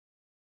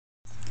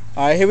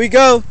Alright, here we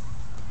go.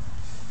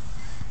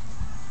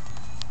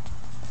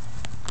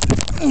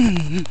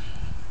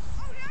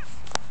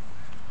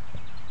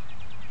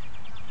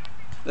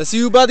 Let's see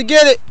who about to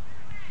get it.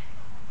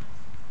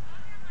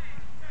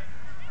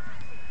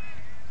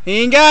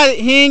 He ain't got it.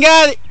 He ain't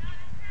got it.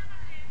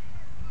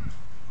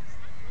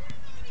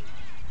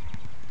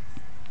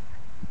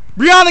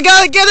 Brianna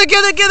got it. Get her,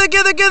 get her, get her,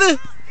 get her, get her.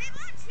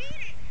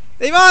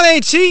 Devon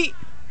ain't cheat.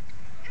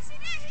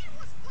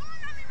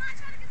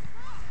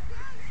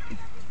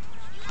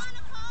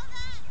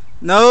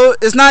 No,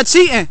 it's not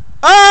cheating.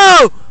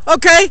 Oh,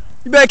 okay.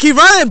 You better keep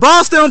running.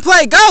 Ball still in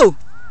play. Go.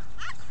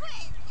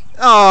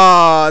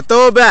 Oh,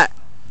 throw it back.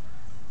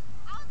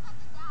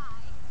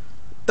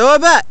 Throw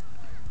it back.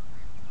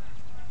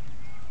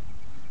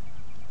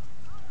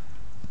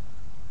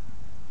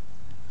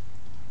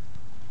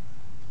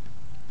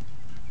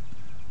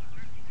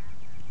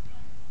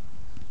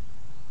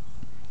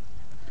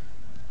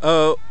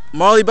 Oh,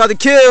 Marley about to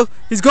kill.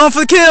 He's going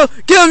for the kill.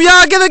 Get him,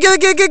 y'all. Get him, get him,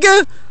 get him, get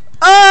him.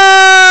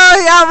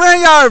 Oh,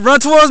 y'all run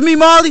towards me,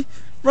 Marley.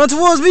 Run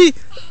towards me.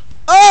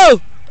 Oh,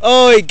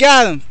 oh, he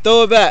got him.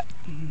 Throw it back.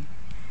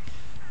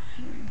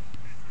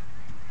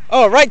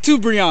 Oh, right to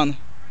Brianna.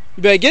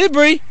 You better get it,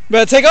 Bree. You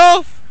better take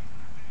off.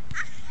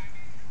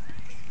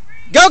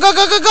 Go, go,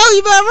 go, go, go.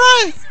 You better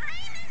run.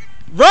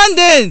 Run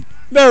then. You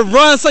better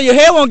run so your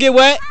hair won't get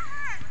wet.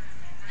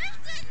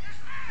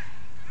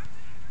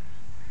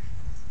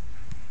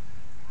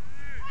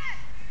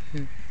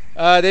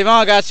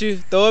 Devon got you.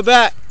 Throw it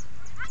back.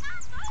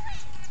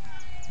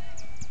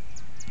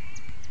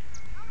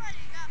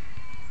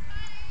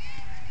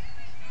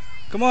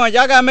 Come on,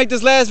 y'all gotta make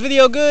this last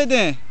video good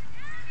then.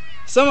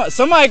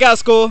 Somebody got to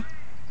score.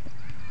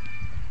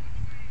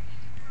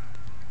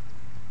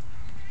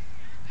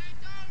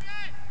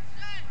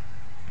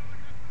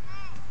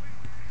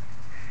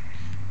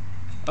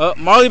 Oh,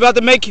 Marley about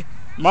to make it.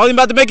 Marley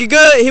about to make it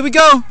good. Here we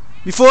go.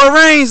 Before it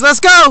rains,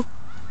 let's go.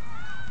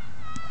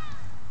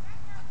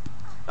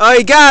 Oh,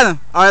 he got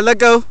him. All right, let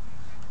go.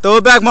 Throw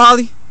it back,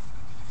 Marley.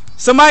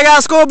 Somebody got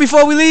to score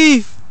before we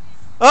leave.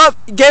 Up,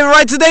 oh, gave it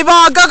right to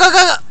Devon. Go, go, go,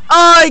 go.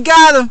 Oh, he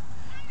got him.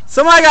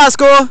 Somebody got to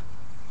score.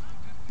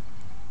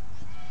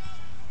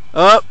 Up,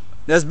 oh,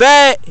 that's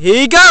bad.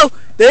 Here you go.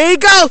 There you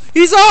go.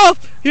 He's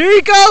off. Here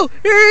you go.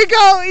 Here you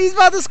go. He's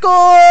about to score.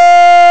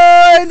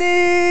 And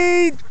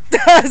he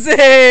does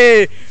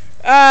it.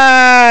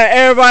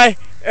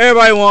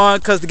 Everybody won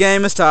because the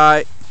game is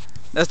tied.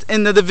 That's the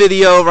end of the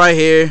video right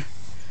here.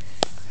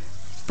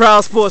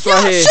 Proud Sports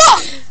right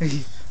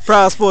here.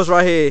 Proud Sports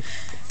right here.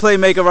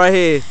 Playmaker right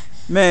here.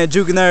 Man,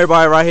 juking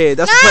everybody right here.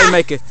 That's the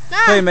playmaker.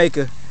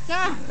 Playmaker.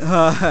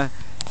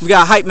 We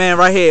got Hype Man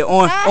right here.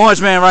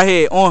 Orange Man right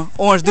here.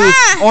 Orange dude.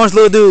 Orange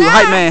little dude.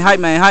 Hype Man. Hype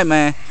Man. Hype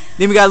Man.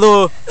 Then we got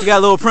little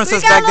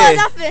princess back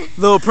there.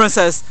 Little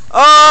princess.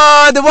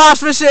 Oh, the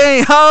wash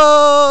machine.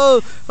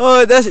 Oh,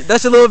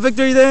 that's your little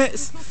victory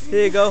dance.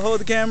 Here you go.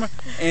 Hold the camera.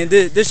 And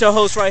this your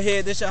host right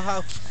here. This your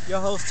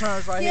host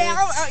turns right here.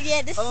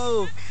 Yeah. This.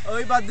 Oh,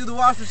 he about to do the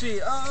wash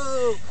machine.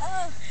 Oh.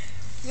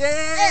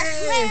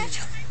 Yeah.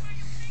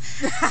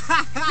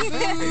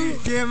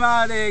 Get him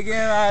out of there. Get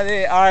him out of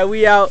there. All right,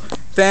 we out.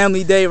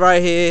 Family day right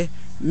here.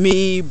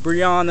 Me,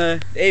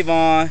 Brianna,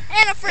 Avon,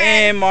 and a friend.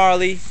 and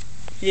Marley.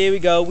 Here we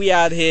go. We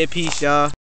out of here. Peace, y'all.